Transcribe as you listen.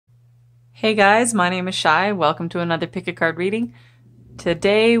Hey guys, my name is Shai. Welcome to another pick a card reading.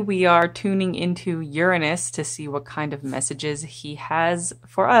 Today we are tuning into Uranus to see what kind of messages he has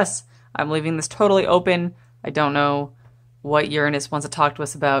for us. I'm leaving this totally open. I don't know what Uranus wants to talk to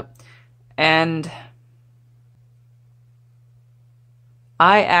us about. And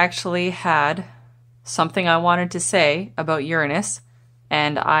I actually had something I wanted to say about Uranus,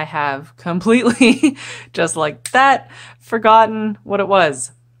 and I have completely, just like that, forgotten what it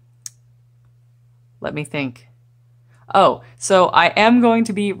was. Let me think. Oh, so I am going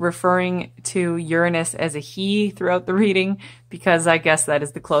to be referring to Uranus as a he throughout the reading because I guess that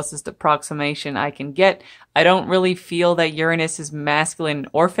is the closest approximation I can get. I don't really feel that Uranus is masculine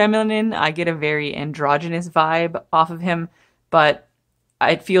or feminine. I get a very androgynous vibe off of him, but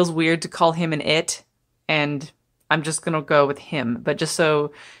it feels weird to call him an it, and I'm just going to go with him. But just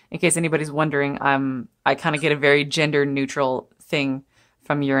so, in case anybody's wondering, I kind of get a very gender neutral thing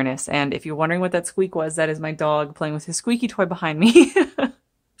from Uranus. And if you're wondering what that squeak was, that is my dog playing with his squeaky toy behind me.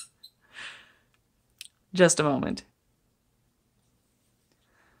 Just a moment.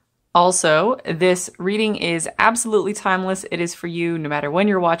 Also, this reading is absolutely timeless. It is for you no matter when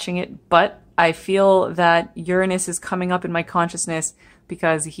you're watching it, but I feel that Uranus is coming up in my consciousness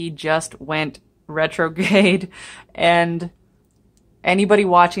because he just went retrograde, and anybody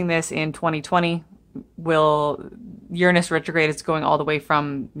watching this in 2020 Uranus retrograde is going all the way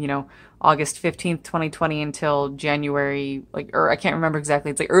from, August 15th, 2020 until January, or I can't remember exactly.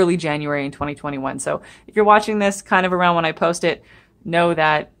 It's like early January in 2021. So if you're watching this kind of around when I post it, know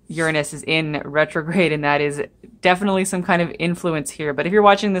that Uranus is in retrograde, and that is definitely some kind of influence here. But if you're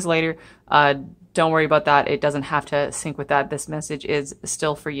watching this later, don't worry about that. It doesn't have to sync with that. This message is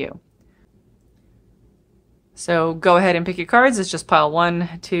still for you. So go ahead and pick your cards. It's just pile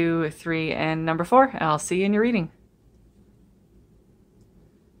 1, 2, 3, and number 4. I'll see you in your reading.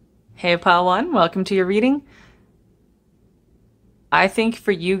 Hey, pile 1, welcome to your reading. I think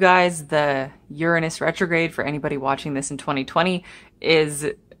for you guys, the Uranus retrograde, for anybody watching this in 2020, is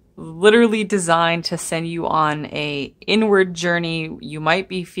literally designed to send you on an inward journey. You might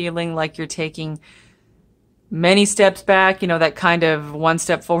be feeling like you're taking many steps back, that kind of 1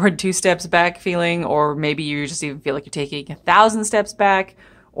 step forward, 2 steps back feeling, or maybe you just even feel like you're taking 1,000 steps back,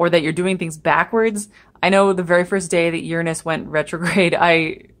 or that you're doing things backwards. I know the very first day that Uranus went retrograde,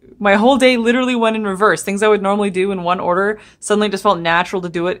 my whole day literally went in reverse. Things I would normally do in one order suddenly just felt natural to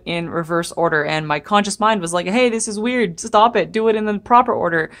do it in reverse order, and my conscious mind was like, hey, this is weird, stop it, do it in the proper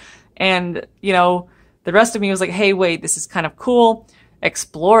order. And, the rest of me was like, hey, wait, this is kind of cool.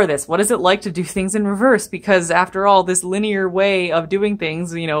 Explore this. What is it like to do things in reverse? Because after all, this linear way of doing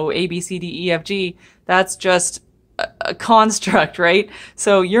things, A, B, C, D, E, F, G, that's just a construct, right?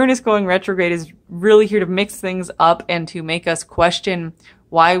 So Uranus going retrograde is really here to mix things up and to make us question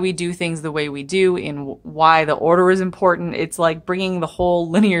why we do things the way we do and why the order is important. It's like bringing the whole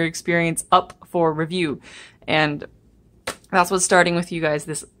linear experience up for review. And that's what's starting with you guys,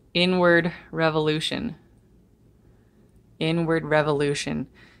 this inward revolution. Inward revolution.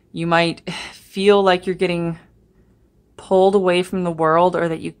 You might feel like you're getting pulled away from the world, or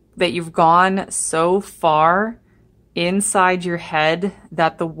that you've gone so far inside your head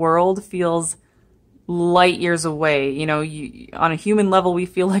that the world feels light years away. On a human level, we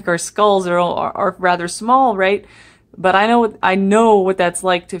feel like our skulls are rather small, right? But I know what that's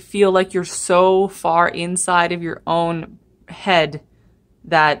like, to feel like you're so far inside of your own head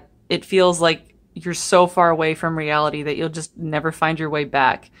that it feels like you're so far away from reality that you'll just never find your way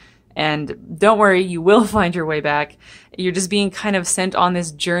back. And don't worry, you will find your way back. You're just being kind of sent on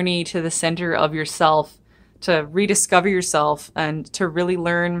this journey to the center of yourself, to rediscover yourself and to really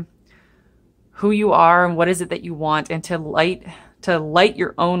learn who you are and what is it that you want, and to light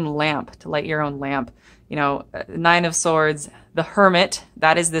your own lamp, Nine of Swords, the Hermit,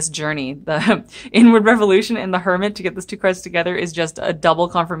 that is this journey. The inward revolution and the Hermit, to get those 2 cards together, is just a double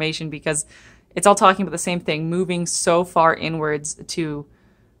confirmation, because it's all talking about the same thing, moving so far inwards to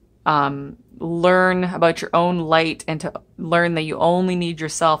learn about your own light, and to learn that you only need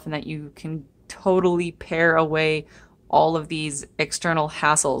yourself, and that you can totally pare away all of these external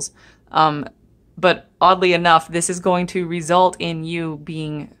hassles. But oddly enough, this is going to result in you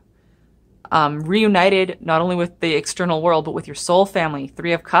being reunited not only with the external world, but with your soul family,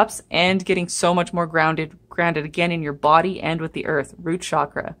 3 of Cups, and getting so much more grounded again in your body and with the earth, root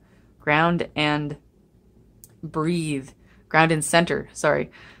chakra. Ground and breathe. Ground and center,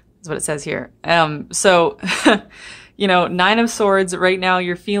 sorry, is what it says here. So, 9 of Swords, right now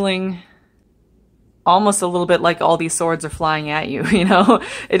you're feeling almost a little bit like all these swords are flying at you, you know?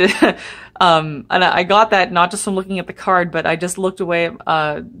 And I got that not just from looking at the card, but I just looked away,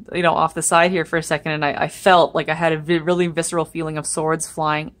 you know, off the side here for a second, and I felt like I had a really visceral feeling of swords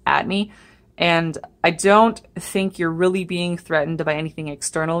flying at me. And I don't think you're really being threatened by anything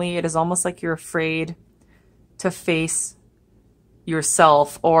externally. It is almost like you're afraid to face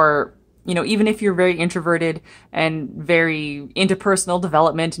yourself, or, you know, even if you're very introverted and very into personal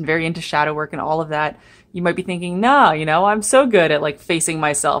development and very into shadow work and all of that, you might be thinking, nah, you know, I'm so good at like facing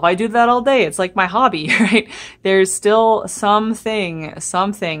myself. I do that all day. It's like my hobby, right? There's still something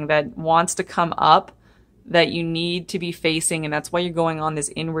that wants to come up that you need to be facing. And that's why you're going on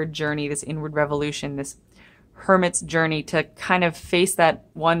this inward journey, this inward revolution, this hermit's journey to kind of face that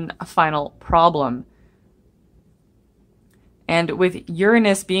one final problem. And with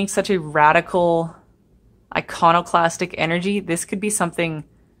Uranus being such a radical, iconoclastic energy, this could be something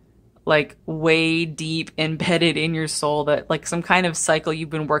like way deep embedded in your soul, that like some kind of cycle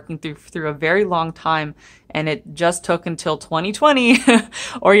you've been working through a very long time, and it just took until 2020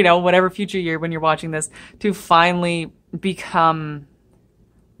 or, you know, whatever future year when you're watching this to finally become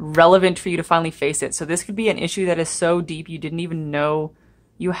relevant for you to finally face it. So this could be an issue that is so deep you didn't even know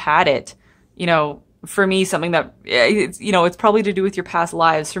you had it. You know, for me, something that, it's, you know, it's probably to do with your past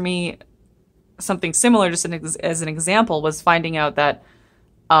lives. For me, something similar, just as an example, was finding out that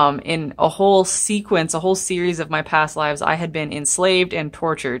in a whole series of my past lives, I had been enslaved and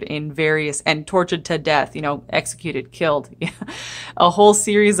tortured and tortured to death, you know, executed, killed. A whole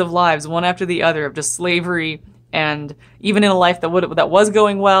series of lives, one after the other, of just slavery. And even in a life that was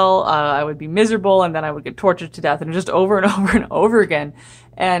going well, I would be miserable, and then I would get tortured to death, and just over and over and over again.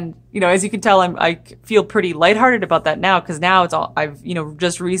 And, you know, as you can tell, I feel pretty lighthearted about that now, because now I've, you know,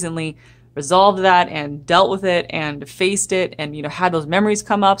 just recently resolved that and dealt with it and faced it, and, you know, had those memories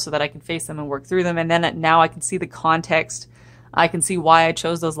come up so that I can face them and work through them. And then now I can see the context. I can see why I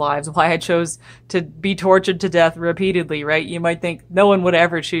chose those lives, why I chose to be tortured to death repeatedly, right? You might think no one would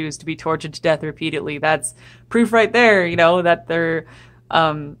ever choose to be tortured to death repeatedly. That's proof right there, you know, that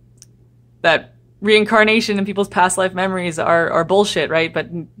that reincarnation and people's past life memories are bullshit, right? But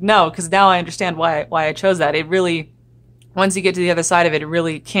no, because now I understand why I chose that. It really, once you get to the other side of it, it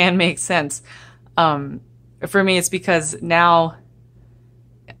really can make sense. For me, it's because now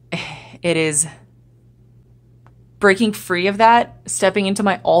it is breaking free of that, stepping into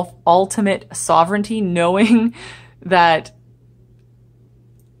my ultimate sovereignty, knowing that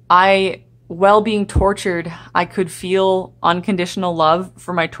while being tortured, I could feel unconditional love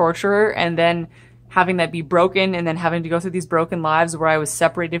for my torturer, and then having that be broken, and then having to go through these broken lives where I was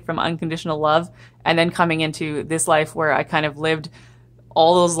separated from unconditional love, and then coming into this life where I kind of lived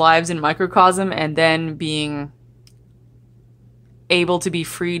all those lives in microcosm, and then being able to be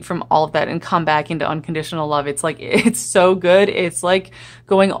freed from all of that and come back into unconditional love. It's like, it's so good. It's like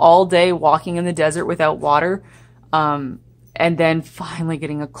going all day walking in the desert without water, and then finally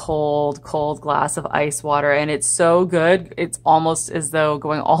getting a cold glass of ice water. And it's so good. It's almost as though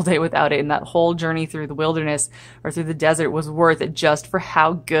going all day without it, and that whole journey through the wilderness or through the desert was worth it just for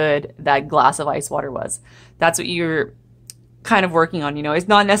how good that glass of ice water was. That's what you're kind of working on, you know. It's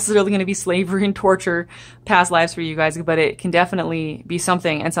not necessarily going to be slavery and torture past lives for you guys, but it can definitely be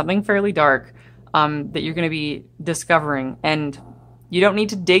something, and something fairly dark, that you're going to be discovering. And you don't need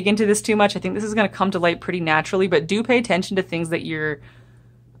to dig into this too much. I think this is going to come to light pretty naturally, but do pay attention to things that you're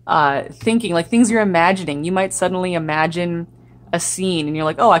thinking, like things you're imagining. You might suddenly imagine a scene and you're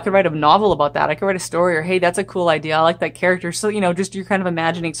like, oh, I could write a novel about that. I could write a story, or hey, that's a cool idea. I like that character. So, you know, just you're kind of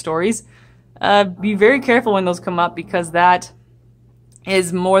imagining stories. Be very careful when those come up, because that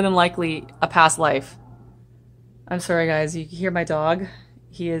is more than likely a past life. I'm sorry, guys. You can hear my dog.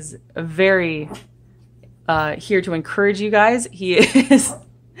 He is very here to encourage you guys. He is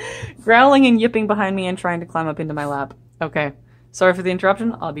growling and yipping behind me and trying to climb up into my lap. Okay. Sorry for the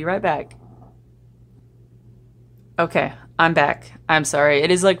interruption. I'll be right back. Okay, I'm back. I'm sorry. It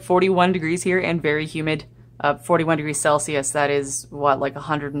is like 41 degrees here and very humid. 41 degrees Celsius, that is, what, like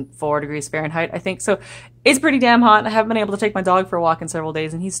 104 degrees Fahrenheit, I think. So it's pretty damn hot. I haven't been able to take my dog for a walk in several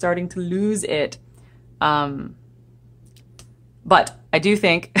days, and he's starting to lose it. But I do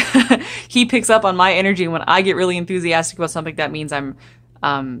think he picks up on my energy. When I get really enthusiastic about something, that means I'm,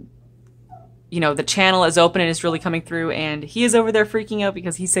 you know, the channel is open and it's really coming through, and he is over there freaking out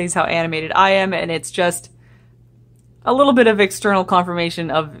because he says how animated I am, and it's just a little bit of external confirmation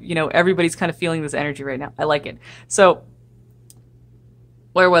of, you know, everybody's kind of feeling this energy right now. I like it. So,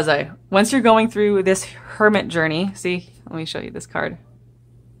 where was I? Once you're going through this hermit journey, see, let me show you this card.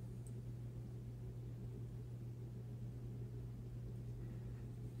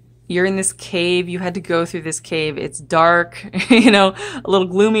 you're in this cave. You had to go through this cave. It's dark, you know, a little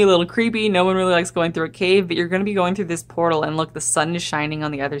gloomy, a little creepy. No one really likes going through a cave, but you're going to be going through this portal, and look, the sun is shining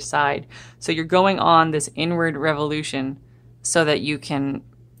on the other side. So you're going on this inward revolution so that you can,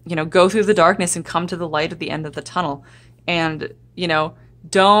 you know, go through the darkness and come to the light at the end of the tunnel. And, you know,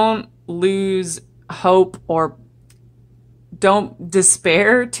 don't lose hope or don't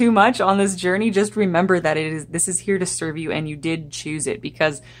despair too much on this journey. Just remember that this is here to serve you, and you did choose it,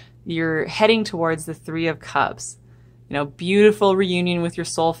 because you're heading towards the Three of Cups. You know, beautiful reunion with your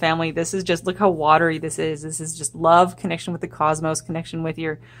soul family. This is just, look how watery this is. This is just love, connection with the cosmos, connection with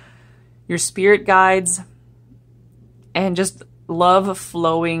your spirit guides, and just love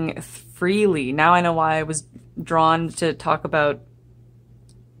flowing freely. Now I know why I was drawn to talk about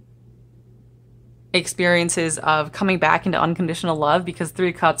experiences of coming back into unconditional love, because Three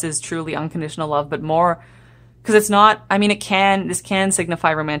of Cups is truly unconditional love, but more because it's not, I mean, this can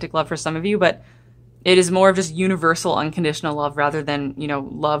signify romantic love for some of you, but it is more of just universal unconditional love rather than, you know,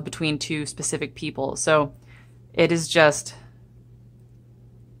 love between two specific people. So it is just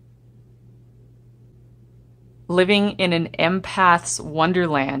living in an empath's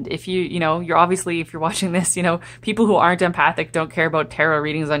wonderland. If you know, you're obviously, if you're watching this, you know, people who aren't empathic don't care about tarot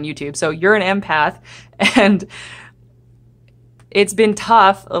readings on YouTube. So you're an empath, and it's been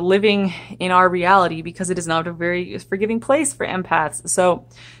tough living in our reality because it is not a very forgiving place for empaths. So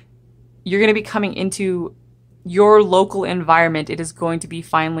you're going to be coming into your local environment. It is going to be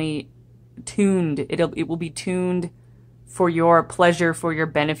finally tuned. It will be tuned for your pleasure, for your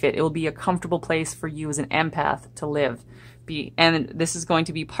benefit. It will be a comfortable place for you as an empath to live. And this is going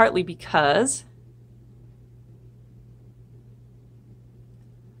to be partly because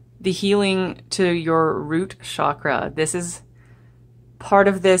the healing to your root chakra. This is part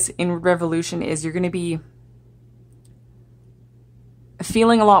of this inward revolution, is you're going to be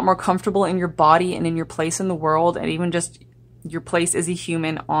feeling a lot more comfortable in your body and in your place in the world, and even just your place as a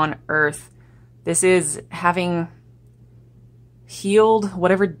human on Earth. This is having healed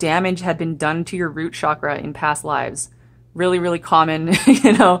whatever damage had been done to your root chakra in past lives. Really, really common.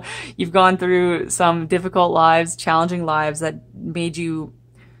 You know, you've gone through some difficult lives, challenging lives that made you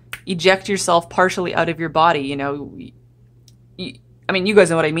eject yourself partially out of your body. You know, I mean, you guys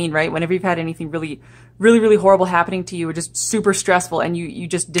know what I mean, right? Whenever you've had anything really, really, really horrible happening to you, or just super stressful, and you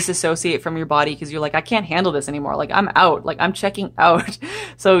just disassociate from your body because you're like, I can't handle this anymore. Like, I'm out. Like, I'm checking out.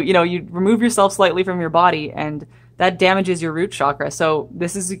 So, you know, you remove yourself slightly from your body, and that damages your root chakra. So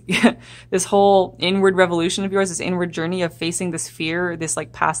this is this whole inward revolution of yours, this inward journey of facing this fear, this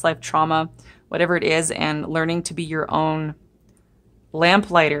like past life trauma, whatever it is, and learning to be your own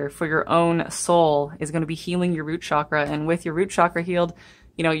lamplighter for your own soul is going to be healing your root chakra. And with your root chakra healed,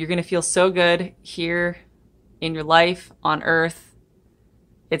 you know, you're going to feel so good here in your life on Earth.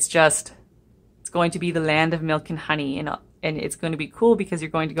 It's going to be the land of milk and honey, and it's going to be cool because you're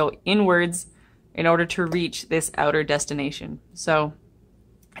going to go inwards in order to reach this outer destination. So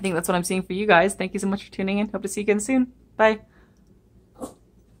I think that's what I'm seeing for you guys. Thank you so much for tuning in. Hope to see you again soon. Bye.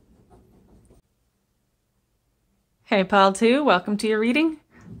 Hey, Pile 2, welcome to your reading.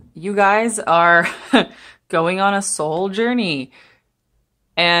 You guys are going on a soul journey,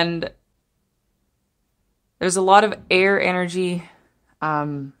 and there's a lot of air energy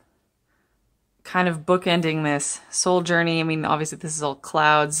kind of bookending this soul journey. I mean, obviously this is all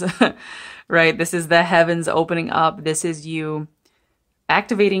clouds, right? This is the heavens opening up. This is you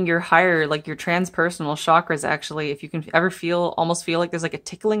activating your higher, like your transpersonal chakras, actually. If you can ever almost feel like there's like a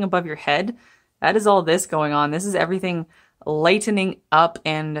tickling above your head, that is all this going on. This is everything lightening up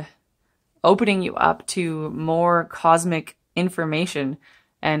and opening you up to more cosmic information.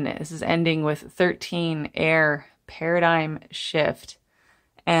 And this is ending with 13 air paradigm shift.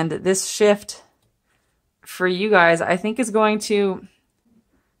 And this shift for you guys, I think, is going to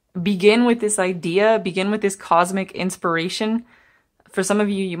begin with this idea, begin with this cosmic inspiration. For some of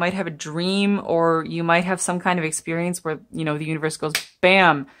you, you might have a dream, or you might have some kind of experience where, you know, the universe goes,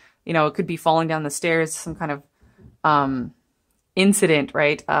 bam. You know, it could be falling down the stairs, some kind of incident,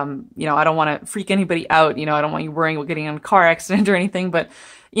 right? You know, I don't want to freak anybody out. You know, I don't want you worrying about getting in a car accident or anything. But,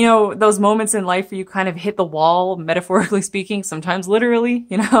 you know, those moments in life where you kind of hit the wall, metaphorically speaking, sometimes literally,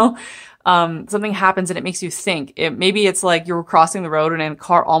 you know, something happens and it makes you think. Maybe it's like you were crossing the road and a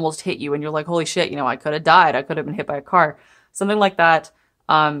car almost hit you and you're like, holy shit, you know, I could have died. I could have been hit by a car. Something like that.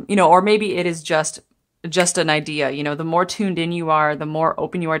 You know, or maybe it is just an idea. You know, the more tuned in you are, the more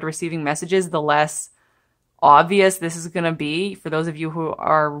open you are to receiving messages, the less obvious this is going to be. For those of you who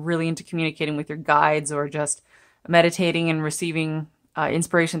are really into communicating with your guides or just meditating and receiving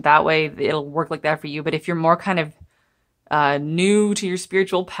inspiration that way, it'll work like that for you. But if you're more kind of new to your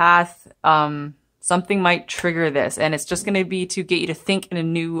spiritual path, something might trigger this, and it's just going to be to get you to think in a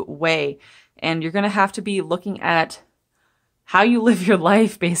new way. And you're going to have to be looking at how you live your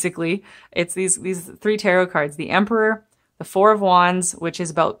life, basically. It's these three tarot cards: the Emperor, the Four of Wands, which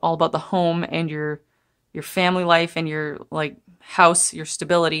is all about the home and your family life and your like house, your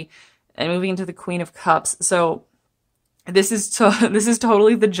stability, and moving into the Queen of Cups. So this is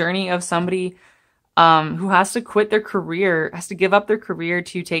totally the journey of somebody who has to quit their career, has to give up their career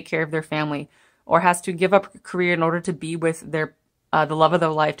to take care of their family, or has to give up a career in order to be with their the love of their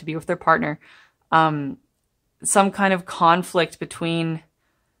life, to be with their partner. Some kind of conflict between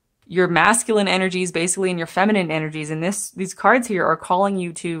your masculine energies, basically, and your feminine energies. And these cards here are calling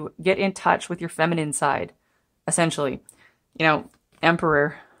you to get in touch with your feminine side, essentially. You know,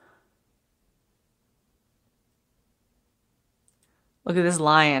 Emperor. Look at this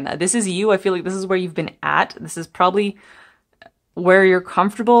lion. This is you. I feel like this is where you've been at. This is probably where you're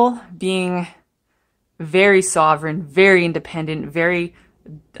comfortable being very sovereign, very independent, very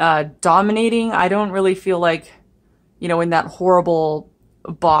dominating. I don't really feel like, you know, in that horrible,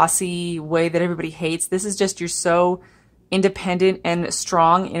 bossy way that everybody hates. This is just, you're so independent and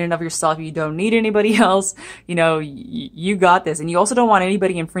strong in and of yourself. You don't need anybody else. You know, you got this. And you also don't want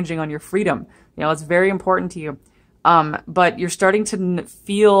anybody infringing on your freedom. You know, it's very important to you. But you're starting to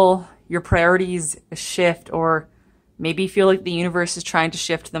feel your priorities shift, or maybe feel like the universe is trying to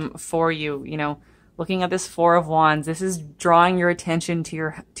shift them for you. You know, looking at this Four of Wands, this is drawing your attention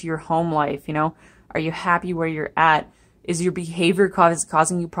to your home life. You know, are you happy where you're at? Is your behavior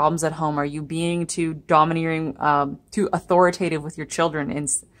causing you problems at home? Are you being too domineering, too authoritative with your children,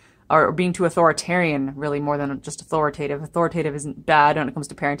 or being too authoritarian, really, more than just authoritative? Authoritative isn't bad when it comes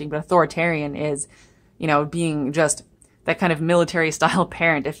to parenting, but authoritarian is, you know, being just that kind of military style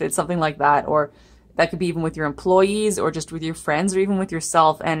parent, if it's something like that. Or that could be even with your employees, or just with your friends, or even with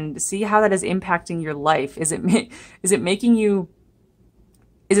yourself, and see how that is impacting your life. Is it making you,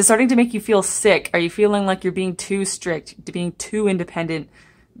 is it starting to make you feel sick? Are you feeling like you're being too strict, being too independent,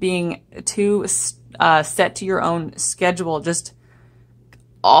 being too set to your own schedule? Just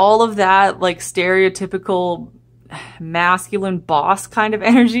all of that, like, stereotypical masculine boss kind of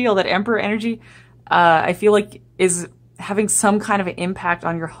energy, all that Emperor energy, I feel like is having some kind of an impact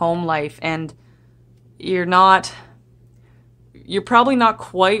on your home life. And you're probably not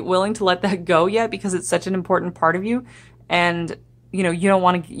quite willing to let that go yet, because it's such an important part of you. And, you know,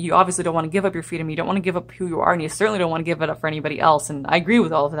 you obviously don't want to give up your freedom. You don't want to give up who you are, and you certainly don't want to give it up for anybody else. And I agree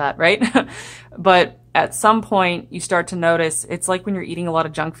with all of that, right? But at some point you start to notice, it's like when you're eating a lot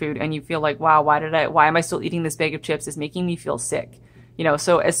of junk food and you feel like, wow, why am I still eating this bag of chips? It's making me feel sick. You know,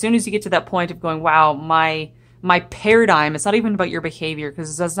 so as soon as you get to that point of going, wow, my paradigm, it's not even about your behavior,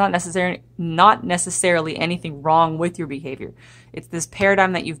 because that's not necessarily anything wrong with your behavior. It's this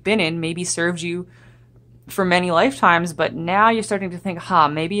paradigm that you've been in, maybe served you for many lifetimes, but now you're starting to think,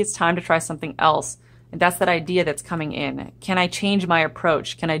 maybe it's time to try something else. And that's that idea that's coming in. Can I change my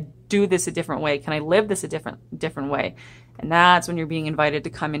approach? Can I do this a different way? Can I live this a different way? And that's when you're being invited to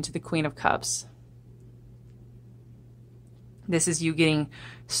come into the Queen of Cups. This is you getting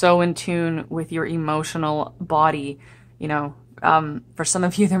so in tune with your emotional body. You know, for some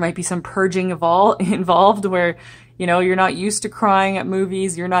of you, there might be some purging involved where, you know, you're not used to crying at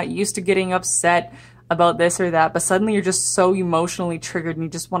movies. You're not used to getting upset about this or that, but suddenly you're just so emotionally triggered and you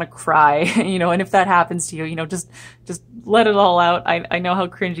just want to cry, you know. And if that happens to you, you know, just let it all out. I know how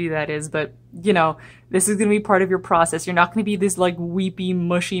cringy that is, but, you know, this is going to be part of your process. You're not going to be this, like, weepy,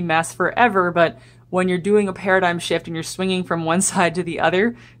 mushy mess forever, but when you're doing a paradigm shift and you're swinging from one side to the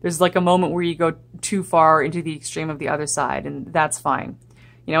other, there's like a moment where you go too far into the extreme of the other side, and that's fine.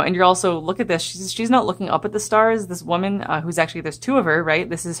 You know, and you're also, look at this, she's not looking up at the stars. This woman, who's actually, there's two of her, right?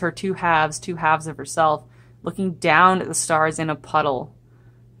 This is her two halves of herself, looking down at the stars in a puddle.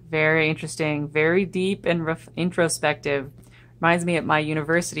 Very interesting, very deep and introspective. Reminds me, at my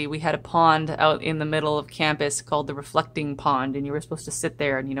university, we had a pond out in the middle of campus called the Reflecting Pond, and you were supposed to sit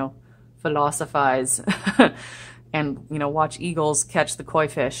there and, you know, philosophize and, you know, watch eagles catch the koi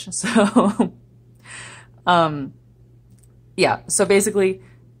fish. So, yeah, so basically,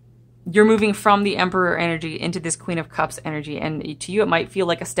 you're moving from the Emperor energy into this Queen of Cups energy, and to you it might feel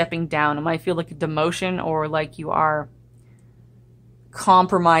like a stepping down. It might feel like a demotion, or like you are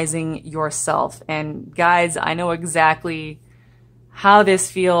compromising yourself. And guys, I know exactly how this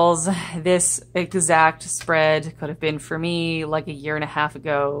feels. This exact spread could have been for me like a year and a half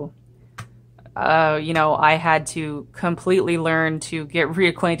ago. You know, I had to completely learn to get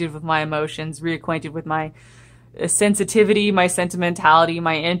reacquainted with my emotions, reacquainted with my sensitivity, my sentimentality,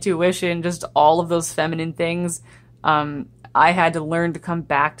 my intuition, just all of those feminine things. I had to learn to come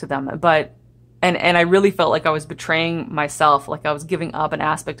back to them. But and I really felt like I was betraying myself, like I was giving up an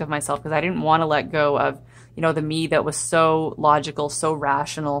aspect of myself because I didn't want to let go of, you know, the me that was so logical, so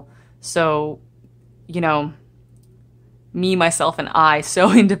rational, so, you know, me, myself, and I,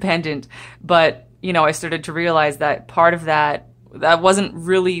 so independent. But, you know, I started to realize that part of that wasn't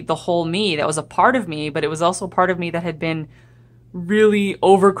really the whole me. That was a part of me, but it was also part of me that had been really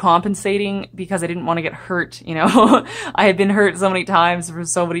overcompensating because I didn't want to get hurt, you know. I had been hurt so many times for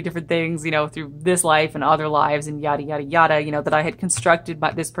so many different things, you know, through this life and other lives and yada, yada, yada, you know, that I had constructed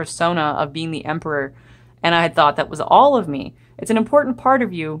this persona of being the emperor. And I had thought that was all of me. It's an important part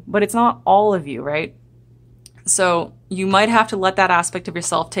of you, but it's not all of you, right? So you might have to let that aspect of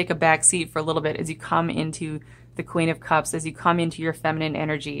yourself take a back seat for a little bit as you come into the Queen of Cups, as you come into your feminine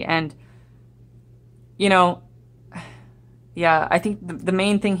energy. And, you know, yeah, I think the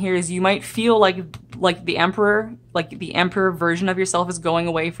main thing here is you might feel like the emperor version of yourself is going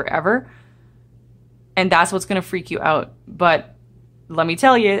away forever. And that's what's going to freak you out. But let me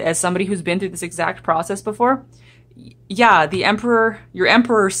tell you, as somebody who's been through this exact process before, yeah, your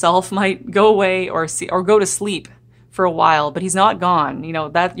emperor self might go away or go to sleep for a while, but he's not gone. You know,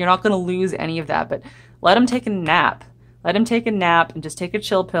 that you're not going to lose any of that, but let him take a nap. Let him take a nap and just take a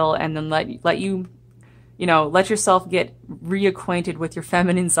chill pill, and then let yourself get reacquainted with your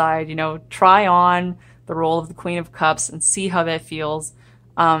feminine side. You know, try on the role of the Queen of Cups and see how that feels,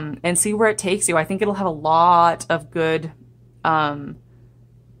 and see where it takes you. I think it'll have a lot of good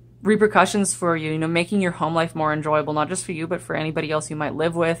repercussions for you, you know, making your home life more enjoyable, not just for you, but for anybody else you might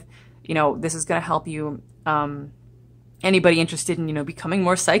live with. You know, this is going to help you, anybody interested in, you know, becoming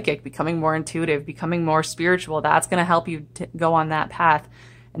more psychic, becoming more intuitive, becoming more spiritual, that's going to help you go on that path.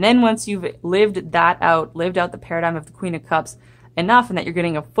 And then once you've lived out the paradigm of the Queen of Cups enough, and that you're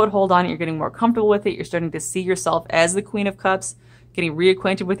getting a foothold on it, you're getting more comfortable with it, you're starting to see yourself as the Queen of Cups, getting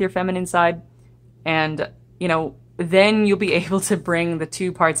reacquainted with your feminine side, and, you know, then you'll be able to bring the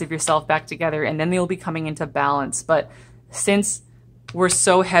two parts of yourself back together, and then they'll be coming into balance. But since we're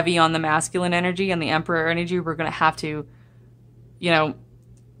so heavy on the masculine energy and the emperor energy, we're going to have to, you know,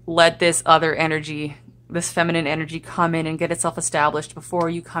 let this other energy, this feminine energy, come in and get itself established before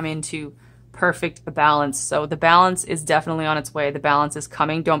you come into perfect balance. So the balance is definitely on its way. The balance is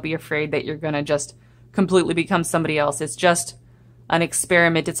coming. Don't be afraid that you're going to just completely become somebody else. It's just an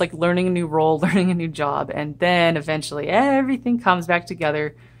experiment. It's like learning a new role, learning a new job, and then eventually everything comes back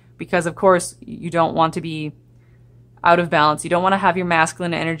together, because of course you don't want to be out of balance. You don't want to have your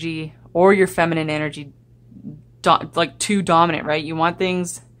masculine energy or your feminine energy like too dominant, right? You want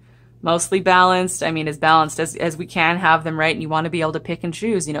things mostly balanced. I mean, as balanced as we can have them, right? And you want to be able to pick and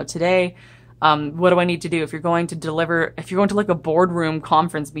choose. You know, today, what do I need to do? If you're going to like a boardroom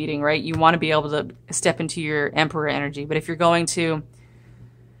conference meeting, right? You want to be able to step into your emperor energy. But if you're going to,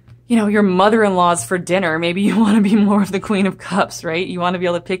 you know, your mother-in-law's for dinner, maybe you want to be more of the Queen of Cups, right? You want to be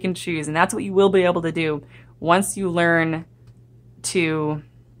able to pick and choose. And that's what you will be able to do once you learn to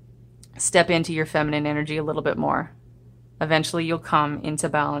step into your feminine energy a little bit more. Eventually you'll come into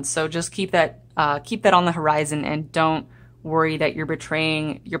balance. So just keep that on the horizon, and don't worry that you're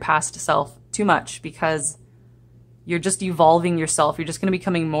betraying your past self too much, because you're just evolving yourself. You're just going to be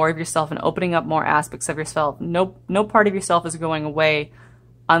becoming more of yourself and opening up more aspects of yourself. No part of yourself is going away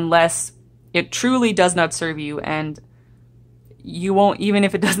unless it truly does not serve you, and you won't, even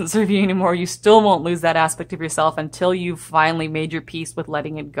if it doesn't serve you anymore, you still won't lose that aspect of yourself until you've finally made your peace with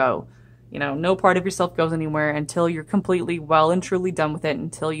letting it go. You know, no part of yourself goes anywhere until you're completely well and truly done with it,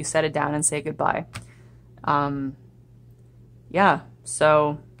 until you set it down and say goodbye. Yeah,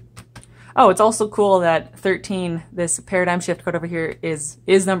 so, oh, it's also cool that 13, this paradigm shift code over here is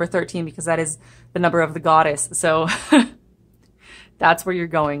number 13, because that is the number of the goddess. So that's where you're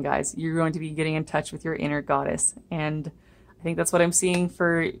going, guys. You're going to be getting in touch with your inner goddess. And I think that's what I'm seeing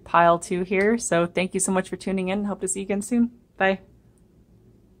for pile 2 here. So thank you so much for tuning in. Hope to see you again soon. Bye.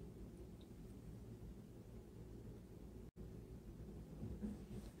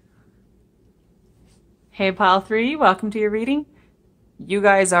 Hey, pile 3, welcome to your reading. You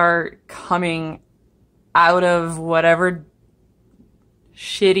guys are coming out of whatever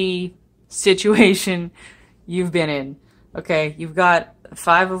shitty situation you've been in. Okay, you've got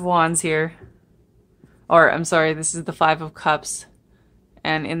 5 of Wands here. Or, I'm sorry, this is the 5 of Cups.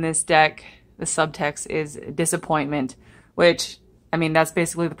 And in this deck, the subtext is disappointment, which, I mean, that's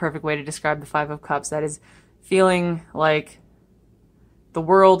basically the perfect way to describe the 5 of Cups. That is feeling like the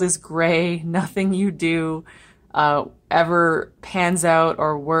world is gray, nothing you do ever pans out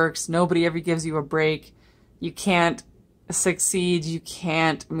or works, nobody ever gives you a break, you can't succeed, you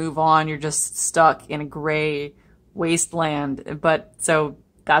can't move on, you're just stuck in a gray wasteland. But so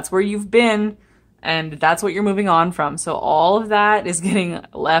that's where you've been, and that's what you're moving on from. So all of that is getting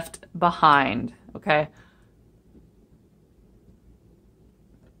left behind, okay?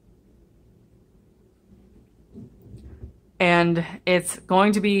 And it's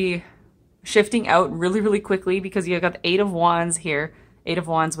going to be shifting out really, really quickly because you've got the Eight of Wands here. Eight of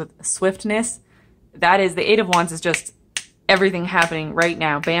Wands with swiftness. That is, the Eight of Wands is just everything happening right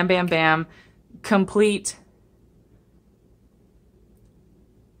now. Bam, bam, bam. Complete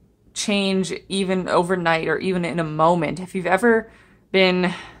change even overnight or even in a moment. If you've ever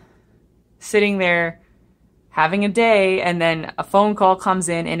been sitting there having a day and then a phone call comes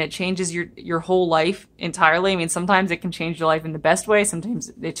in and it changes your whole life entirely. I mean, sometimes it can change your life in the best way. Sometimes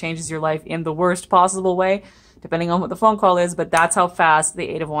it changes your life in the worst possible way, depending on what the phone call is. But that's how fast the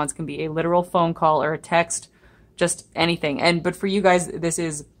Eight of Wands can be. A literal phone call or a text, just anything. But for you guys, this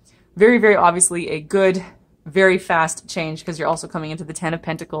is very, very obviously a good, very fast change because you're also coming into the Ten of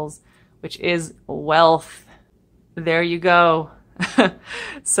Pentacles, which is wealth. There you go.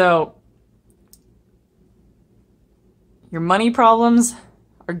 So your money problems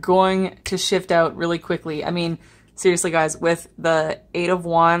are going to shift out really quickly. I mean, seriously, guys, with the Eight of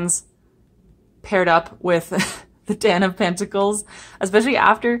Wands paired up with the Ten of Pentacles, especially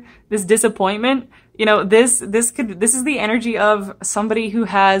after this disappointment, you know, this is the energy of somebody who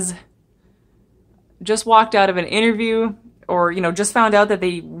has just walked out of an interview or, you know, just found out that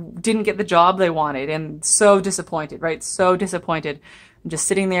they didn't get the job they wanted and so disappointed, right? So disappointed. Just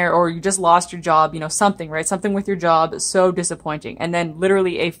sitting there, or you just lost your job, you know, something, right? Something with your job is so disappointing. And then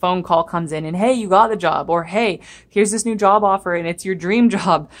literally a phone call comes in and, hey, you got the job, or hey, here's this new job offer and it's your dream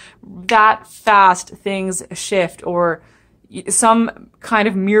job. That fast things shift, or some kind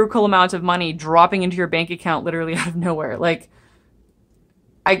of miracle amount of money dropping into your bank account literally out of nowhere. Like,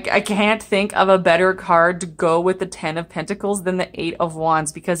 I can't think of a better card to go with the Ten of Pentacles than the Eight of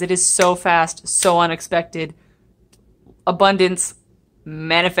Wands because it is so fast, so unexpected. Abundance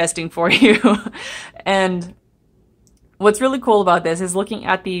manifesting for you. And what's really cool about this is looking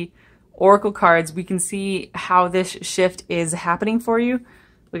at the oracle cards, we can see how this shift is happening for you.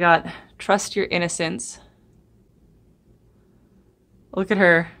 We got trust your innocence. Look at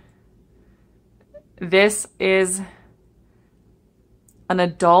her. This is an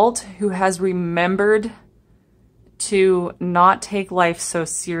adult who has remembered to not take life so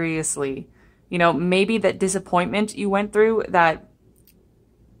seriously. You know, maybe that disappointment you went through, that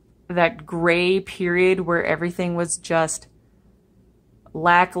gray period where everything was just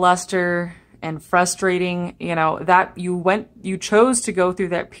lackluster and frustrating, you know, that you chose to go through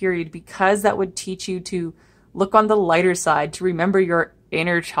that period because that would teach you to look on the lighter side, to remember your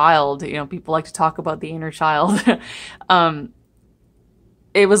inner child. You know, people like to talk about the inner child.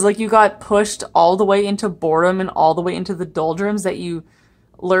 It was like you got pushed all the way into boredom and all the way into the doldrums, that you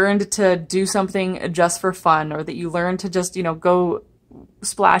learned to do something just for fun, or that you learned to just, you know, go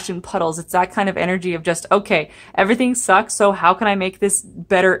splash in puddles. It's that kind of energy of just, okay, everything sucks, so how can I make this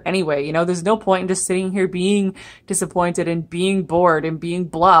better anyway? You know, there's no point in just sitting here being disappointed and being bored and being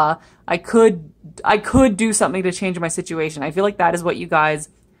blah. I could do something to change my situation. I feel like that is what you guys,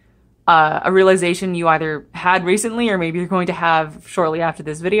 a realization you either had recently or maybe you're going to have shortly after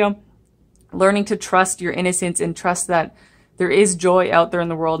this video. Learning to trust your innocence and trust that there is joy out there in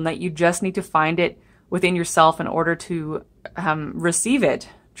the world and that you just need to find it within yourself in order to receive it.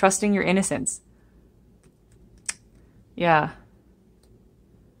 Trusting your innocence. Yeah.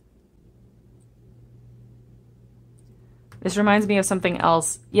 This reminds me of something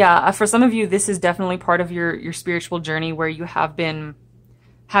else. Yeah, for some of you, this is definitely part of your spiritual journey where you have been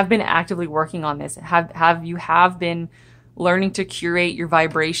actively working on this. You have been learning to curate your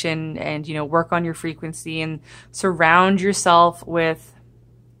vibration and, you know, work on your frequency and surround yourself with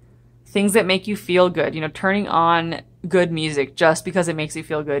things that make you feel good, you know, turning on good music just because it makes you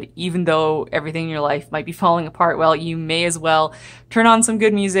feel good, even though everything in your life might be falling apart. Well, you may as well turn on some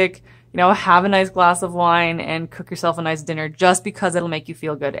good music, you know, have a nice glass of wine and cook yourself a nice dinner just because it'll make you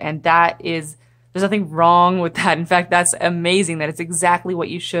feel good. And there's nothing wrong with that. In fact, that's amazing. That it's exactly what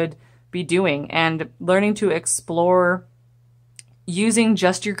you should be doing, and learning to explore using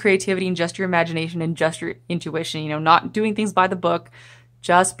just your creativity and just your imagination and just your intuition, you know, not doing things by the book,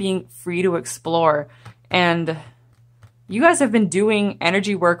 just being free to explore. And you guys have been doing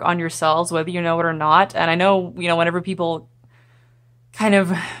energy work on yourselves, whether you know it or not. And I know, you know, whenever people kind of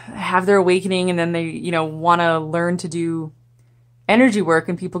have their awakening and then they, you know, want to learn to do energy work,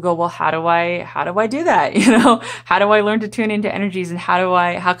 and people go, well, how do I do that? You know, how do I learn to tune into energies, and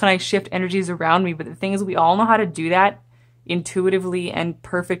how can I shift energies around me? But the thing is, we all know how to do that intuitively and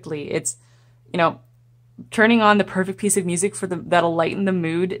perfectly. It's, you know, turning on the perfect piece of music that'll lighten the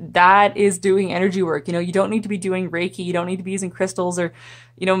mood, that is doing energy work. You know, you don't need to be doing Reiki, you don't need to be using crystals or,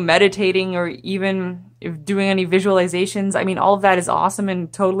 you know, meditating or even doing any visualizations. I mean, all of that is awesome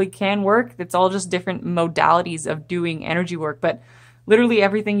and totally can work. It's all just different modalities of doing energy work. But literally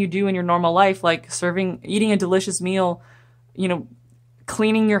everything you do in your normal life, like eating a delicious meal, you know,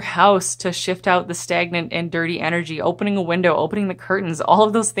 cleaning your house to shift out the stagnant and dirty energy, opening a window, opening the curtains, all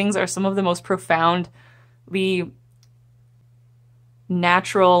of those things are some of the most profoundly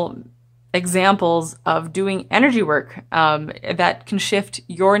natural examples of doing energy work that can shift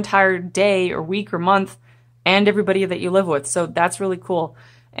your entire day or week or month and everybody that you live with. So that's really cool.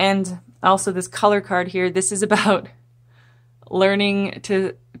 And also this color card here, this is about learning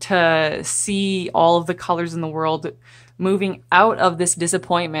to see all of the colors in the world, moving out of this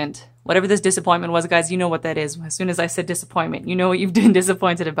disappointment. Whatever this disappointment was, guys, you know what that is. As soon as I said disappointment, you know what you've been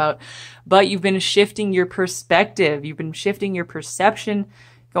disappointed about. But you've been shifting your perspective. You've been shifting your perception,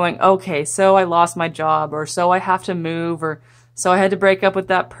 going, okay, so I lost my job, or so I have to move, or so I had to break up with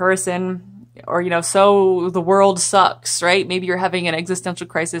that person, or, you know, so the world sucks, right? Maybe you're having an existential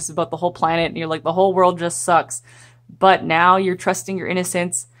crisis about the whole planet, and you're like, the whole world just sucks. But now you're trusting your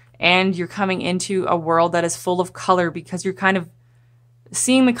innocence, and you're coming into a world that is full of color because you're kind of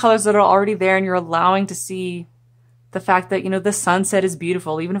seeing the colors that are already there, and you're allowing to see the fact that, you know, the sunset is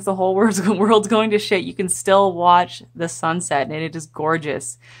beautiful. Even if the whole world's going to shit, you can still watch the sunset, and it is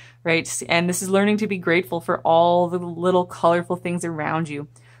gorgeous, right? And this is learning to be grateful for all the little colorful things around you.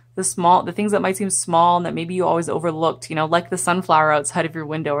 The things that might seem small and that maybe you always overlooked, you know, like the sunflower outside of your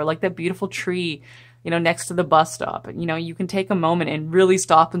window, or like that beautiful tree, you know, next to the bus stop. You know, you can take a moment and really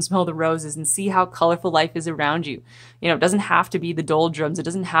stop and smell the roses and see how colorful life is around you. You know, it doesn't have to be the doldrums. It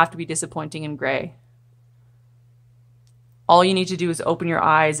doesn't have to be disappointing and gray. All you need to do is open your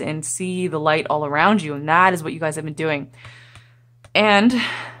eyes and see the light all around you. And that is what you guys have been doing. And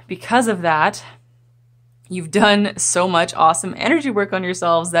because of that, you've done so much awesome energy work on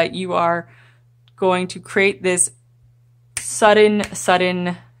yourselves that you are going to create this sudden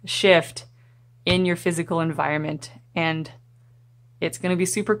shift in your physical environment, and it's going to be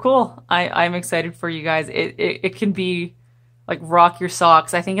super cool. I'm excited for you guys. It can be like rock your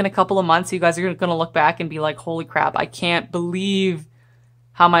socks. I think in a couple of months, you guys are going to look back and be like, holy crap, I can't believe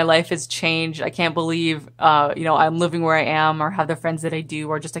how my life has changed. I can't believe, you know, I'm living where I am or have the friends that I do,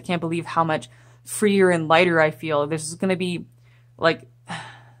 or just I can't believe how much freer and lighter I feel. There's going to be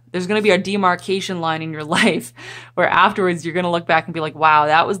a demarcation line in your life where afterwards you're going to look back and be like, wow,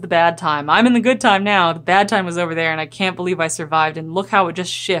 that was the bad time. I'm in the good time now. The bad time was over there, and I can't believe I survived. And look how it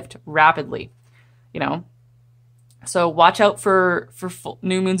just shifted rapidly, you know? So watch out for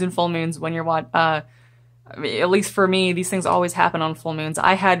new moons and full moons when you're at least for me, these things always happen on full moons.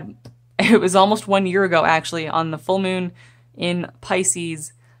 It was almost 1 year ago, actually, on the full moon in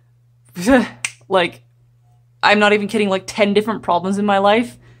Pisces. Like, I'm not even kidding, like 10 different problems in my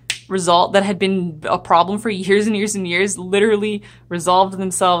life that had been a problem for years and years and years literally resolved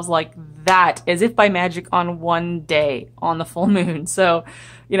themselves like that, as if by magic, on one day on the full moon. So,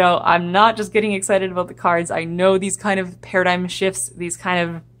 you know, I'm not just getting excited about the cards. I know these kind of paradigm shifts,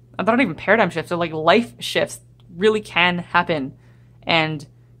 they're not even paradigm shifts, they're like life shifts, really can happen. And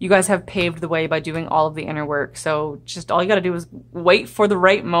you guys have paved the way by doing all of the inner work. So just all you got to do is wait for the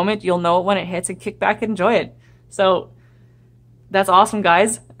right moment. You'll know it when it hits, and kick back and enjoy it. So that's awesome,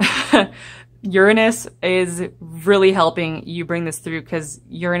 guys. Uranus is really helping you bring this through, because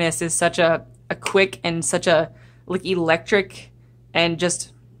Uranus is such a quick and such a like electric and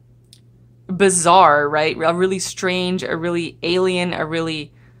just bizarre, right? A really strange, a really alien, a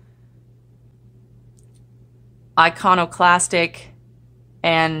really iconoclastic,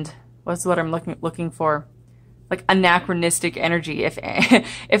 and what's the word I'm looking for? Like anachronistic energy.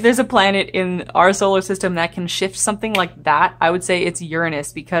 If there's a planet in our solar system that can shift something like that, I would say it's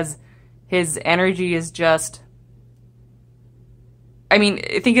Uranus, because his energy is just, I mean,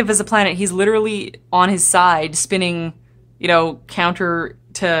 think of it as a planet. He's literally on his side spinning, you know, counter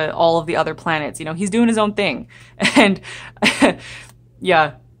to all of the other planets. You know, he's doing his own thing. And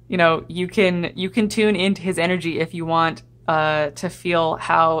yeah, you know, you can tune into his energy if you want to feel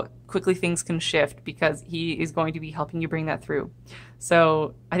how quickly things can shift, because he is going to be helping you bring that through.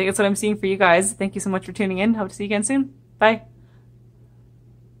 So I think that's what I'm seeing for you guys. Thank you so much for tuning in. Hope to see you again soon. Bye.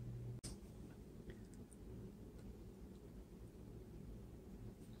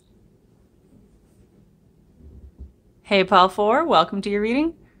 Hey, Pal 4, welcome to your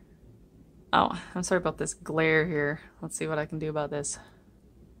reading. Oh, I'm sorry about this glare here. Let's see what I can do about this.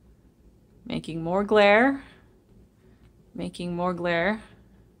 Making more glare. Making more glare.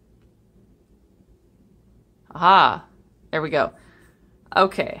 Aha, there we go.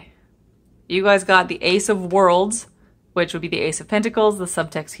 Okay, you guys got the Ace of Worlds, which would be the Ace of Pentacles. The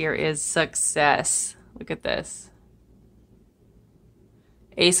subtext here is success. Look at this.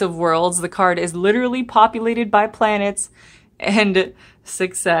 Ace of Worlds, the card is literally populated by planets and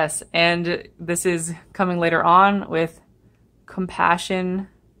success. And this is coming later on with compassion,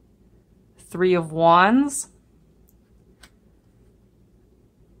 Three of Wands,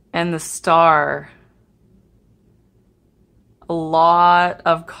 and the Star. A lot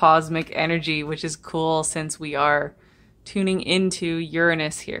of cosmic energy, which is cool since we are tuning into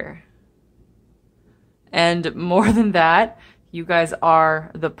Uranus here. And more than that, you guys are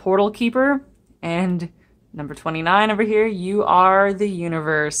the Portal Keeper, and number 29 over here, you are the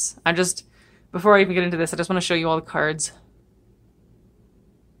Universe. Before I even get into this, I just want to show you all the cards.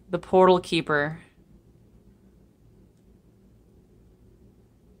 The Portal Keeper.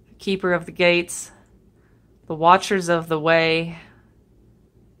 The Keeper of the Gates. The Watchers of the Way.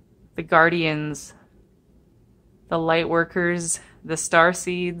 The Guardians. The Lightworkers. The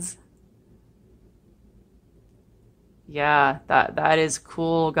Starseeds. Yeah, that is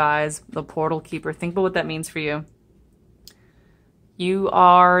cool, guys. The Portal Keeper. Think about what that means for you. You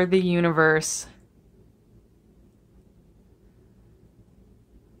are the universe.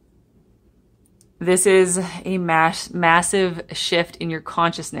 This is a massive shift in your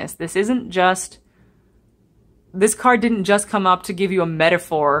consciousness. This card didn't just come up to give you a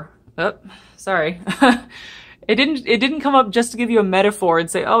metaphor. Oh, sorry. It didn't come up just to give you a metaphor and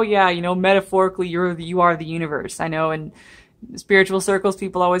say, oh yeah, you know, metaphorically you are the universe. I know in spiritual circles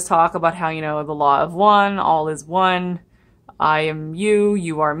people always talk about how, you know, the law of one, all is one. I am you,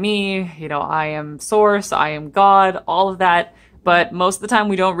 you are me, you know, I am source, I am God, all of that. But most of the time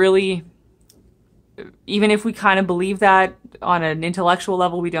we don't really, even if we kind of believe that on an intellectual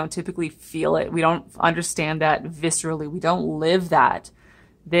level, we don't typically feel it. We don't understand that viscerally. We don't live that.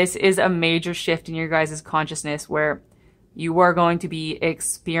 This is a major shift in your guys' consciousness where you are going to be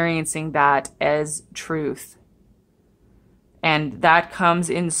experiencing that as truth. And that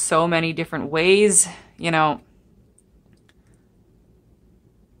comes in so many different ways. You know,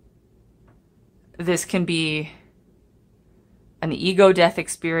 this can be an ego death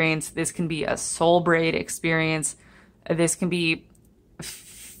experience. This can be a soul braid experience. This can be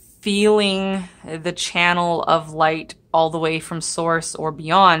feeling the channel of light all the way from source or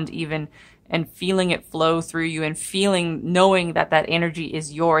beyond even, and feeling it flow through you, and knowing that that energy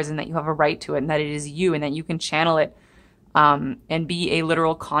is yours and that you have a right to it and that it is you and that you can channel it and be a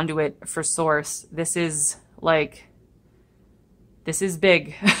literal conduit for source. This is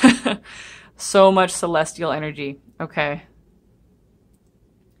big. So much celestial energy. Okay.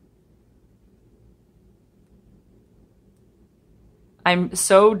 I'm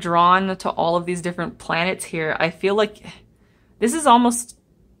so drawn to all of these different planets here. I feel like this is almost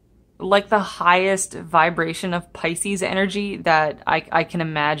like the highest vibration of Pisces energy that I can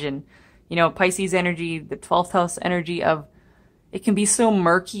imagine. You know, Pisces energy, the 12th house energy of, it can be so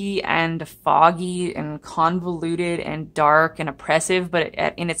murky and foggy and convoluted and dark and oppressive, but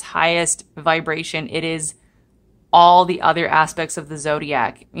in its highest vibration, it is all the other aspects of the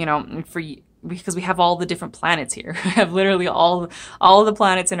zodiac, you know, because we have all the different planets here. We have literally all the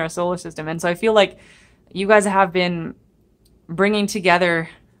planets in our solar system. And so I feel like you guys have been bringing together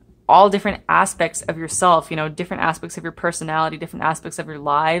all different aspects of yourself, you know, different aspects of your personality, different aspects of your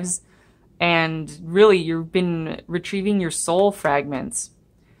lives. And really, you've been retrieving your soul fragments,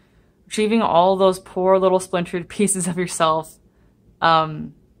 retrieving all those poor little splintered pieces of yourself.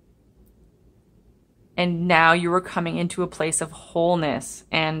 And now you are coming into a place of wholeness.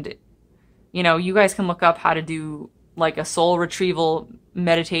 And you know, you guys can look up how to do like a soul retrieval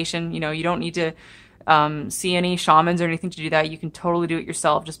meditation. You know, you don't need to see any shamans or anything to do that. You can totally do it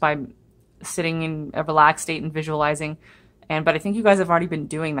yourself just by sitting in a relaxed state and visualizing. But I think you guys have already been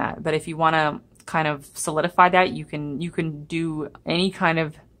doing that. But if you want to kind of solidify that, you can do any kind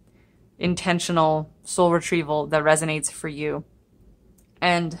of intentional soul retrieval that resonates for you.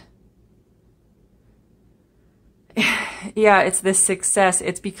 And yeah, it's this success.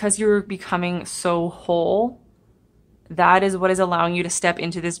 It's because you're becoming so whole. That is what is allowing you to step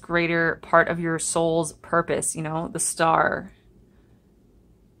into this greater part of your soul's purpose, you know, the star.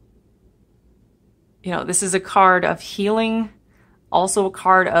 You know, this is a card of healing, also a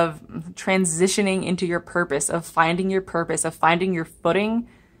card of transitioning into your purpose, of finding your purpose, of finding your footing,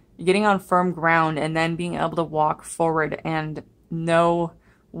 getting on firm ground, and then being able to walk forward and know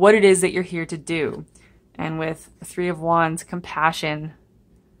what it is that you're here to do. And with the Three of Wands, compassion.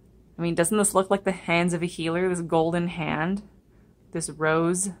 I mean, doesn't this look like the hands of a healer? This golden hand, this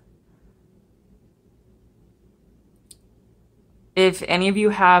rose. if any of you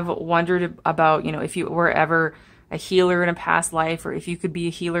have wondered about, you know, if you were ever a healer in a past life, or if you could be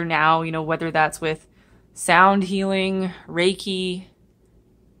a healer now, you know, whether that's with sound healing, Reiki,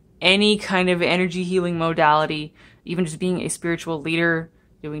 any kind of energy healing modality, even just being a spiritual leader,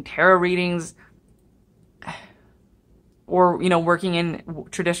 doing tarot readings, or, you know, working in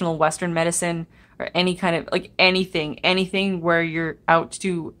traditional Western medicine, or any kind of, like, anything where you're out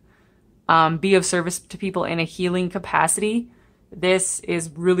to be of service to people in a healing capacity, this is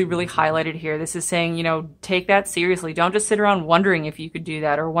really, really highlighted here. This is saying, you know, take that seriously. Don't just sit around wondering if you could do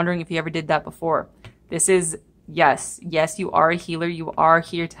that, or wondering if you ever did that before. This is, yes, you are a healer. You are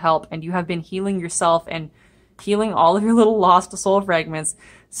here to help, and you have been healing yourself and healing all of your little lost soul fragments,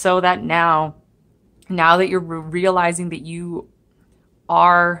 so that now that you're realizing that you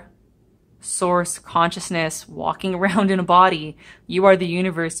are source consciousness walking around in a body, you are the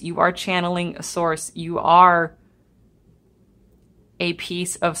universe, you are channeling a source, you are a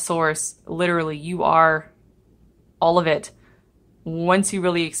piece of source, literally, you are all of it. Once you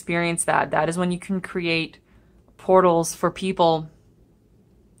really experience that, that is when you can create portals for people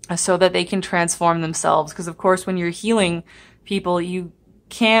so that they can transform themselves. Because of course, when you're healing people, you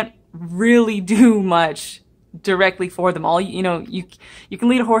can't really do much directly for them. All, you know, you can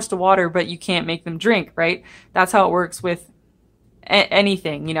lead a horse to water, but you can't make them drink, right? That's how it works with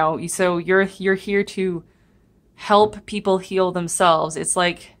anything, you know. So you're here to help people heal themselves. It's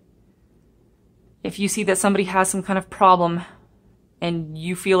like if you see that somebody has some kind of problem and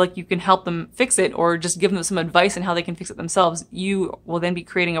you feel like you can help them fix it, or just give them some advice on how they can fix it themselves, you will then be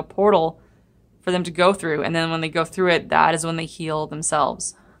creating a portal for them to go through. And then when they go through it, that is when they heal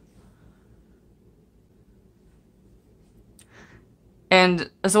themselves.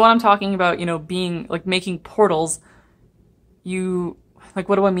 And so when I'm talking about, you know, being like making portals, you, like,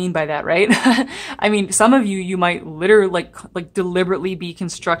 what do I mean by that, right? I mean, some of you might literally like deliberately be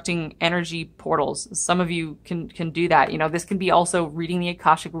constructing energy portals. Some of you can do that. You know, this can be also reading the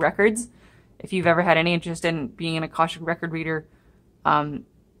Akashic records. If you've ever had any interest in being an Akashic record reader,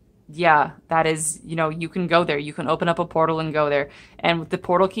 yeah, that is, you know, you can go there. You can open up a portal and go there. And with the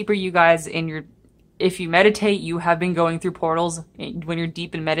portal keeper, you guys, if you meditate, you have been going through portals when you're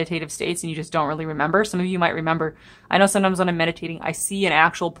deep in meditative states and you just don't really remember. Some of you might remember. I know sometimes when I'm meditating, I see an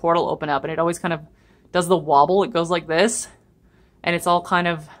actual portal open up, and it always kind of does the wobble. It goes like this, and it's all kind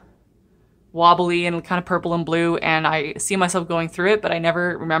of wobbly and kind of purple and blue, and I see myself going through it, but I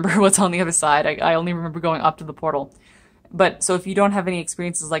never remember what's on the other side. I only remember going up to the portal. But so if you don't have any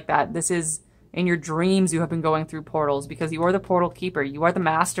experiences like that, this is in your dreams. You have been going through portals because you are the portal keeper. You are the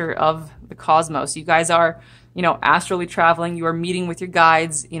master of the cosmos. You guys are, you know, astrally traveling. You are meeting with your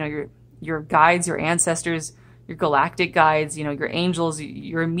guides, you know, your guides, your ancestors, your galactic guides, you know, your angels.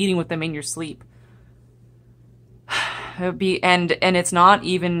 You're meeting with them in your sleep. And it's not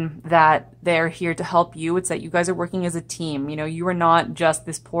even that they're here to help you. It's that you guys are working as a team. You know, you are not just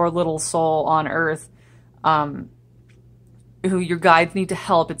this poor little soul on Earth, who your guides need to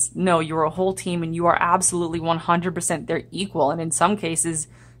help. It's no, you're a whole team, and you are absolutely 100% their equal. And in some cases,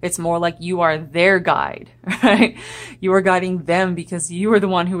 it's more like you are their guide, right? You are guiding them because you are the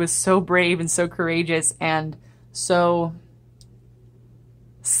one who is so brave and so courageous and so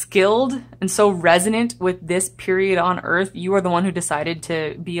skilled and so resonant with this period on Earth. You are the one who decided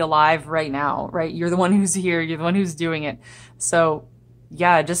to be alive right now, right? You're the one who's here. You're the one who's doing it. So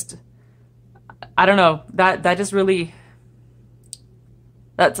yeah, just, I don't know, that just really,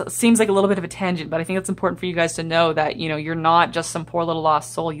 that seems like a little bit of a tangent, but I think it's important for you guys to know that, you know, you're not just some poor little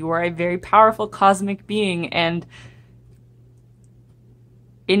lost soul. You are a very powerful cosmic being. And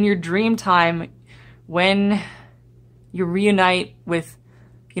in your dream time, when you reunite with,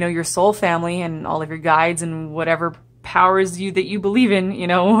 you know, your soul family and all of your guides and whatever powers that you believe in, you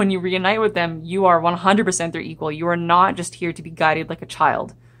know, when you reunite with them, you are 100% their equal. You are not just here to be guided like a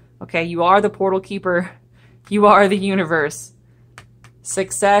child. Okay? You are the portal keeper. You are the universe.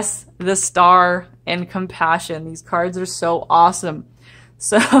 Success, the star, and compassion. These cards are so awesome.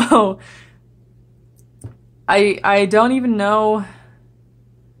 So I don't even know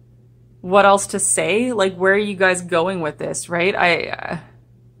what else to say. Like, where are you guys going with this, right?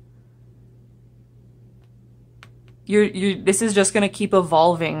 This is just going to keep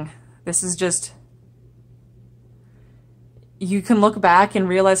evolving. This is just, you can look back and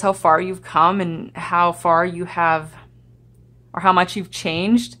realize how far you've come and how far you have, or how much you've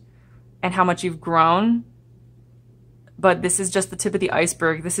changed and how much you've grown. But this is just the tip of the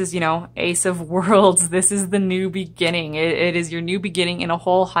iceberg. This is, you know, Ace of Worlds. This is the new beginning. It is your new beginning in a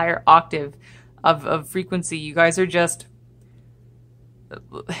whole higher octave of frequency. You guys are just,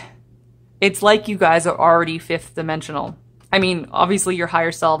 it's like you guys are already fifth dimensional. I mean, obviously your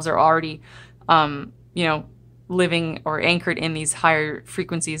higher selves are already, you know, living or anchored in these higher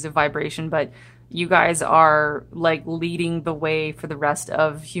frequencies of vibration, but you guys are like leading the way for the rest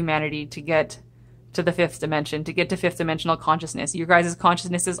of humanity to get to the fifth dimension, to get to fifth dimensional consciousness. Your guys'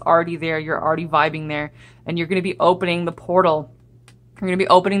 consciousness is already there. You're already vibing there, and you're going to be opening the portal. You're going to be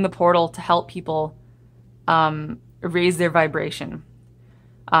opening the portal to help people raise their vibration.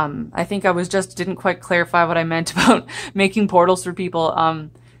 I think I didn't quite clarify what I meant about making portals for people.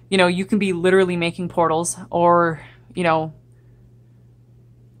 You know, you can be literally making portals, or, you know,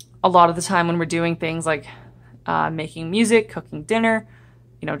 a lot of the time when we're doing things like making music, cooking dinner,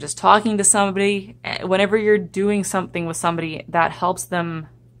 you know, just talking to somebody, whenever you're doing something with somebody that helps them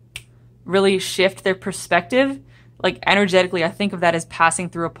really shift their perspective, like energetically, I think of that as passing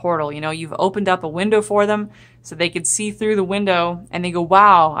through a portal. You know, you've opened up a window for them so they could see through the window and they go,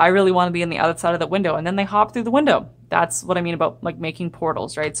 wow, I really want to be on the other side of that window. And then they hop through the window. That's what I mean about like making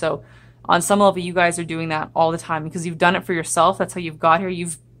portals, right? So on some level, you guys are doing that all the time because you've done it for yourself. That's how you've got here.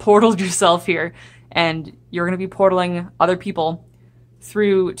 You've portaled yourself here, and you're going to be portaling other people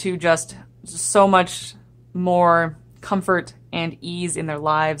through to just so much more comfort and ease in their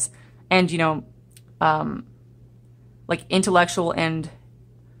lives, and, you know, like intellectual and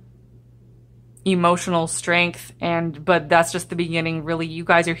emotional strength. But that's just the beginning. Really, you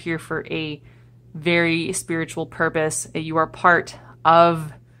guys are here for a very spiritual purpose. You are part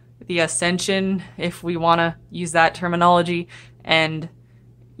of the ascension, if we want to use that terminology, and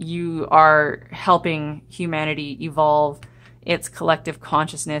you are helping humanity evolve its collective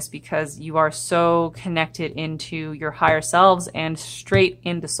consciousness because you are so connected into your higher selves and straight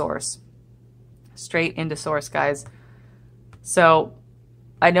into source. Straight into source, guys. So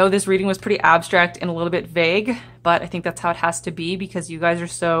I know this reading was pretty abstract and a little bit vague, but I think that's how it has to be because you guys are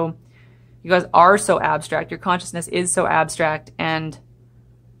so abstract. Your consciousness is so abstract, and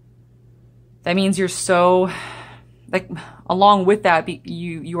that means you're so, like, along with that,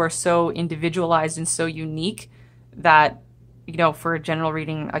 you are so individualized and so unique that, you know, for a general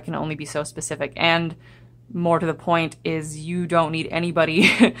reading, I can only be so specific. And more to the point is you don't need anybody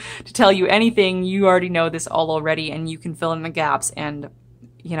to tell you anything. You already know this all already, and you can fill in the gaps and,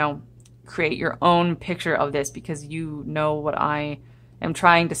 you know, create your own picture of this because you know what I am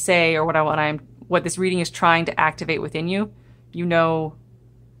trying to say, or what this reading is trying to activate within you. You know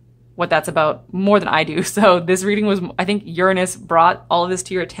what that's about more than I do. So this reading was, I think Uranus brought all of this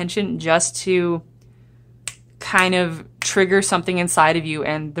to your attention just to kind of trigger something inside of you.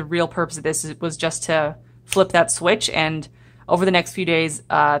 And the real purpose of this was just to flip that switch. And over the next few days,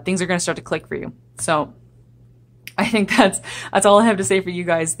 things are going to start to click for you. So I think that's all I have to say for you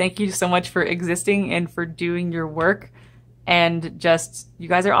guys. Thank you so much for existing and for doing your work. And just, you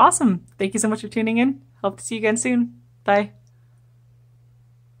guys are awesome. Thank you so much for tuning in. Hope to see you again soon. Bye.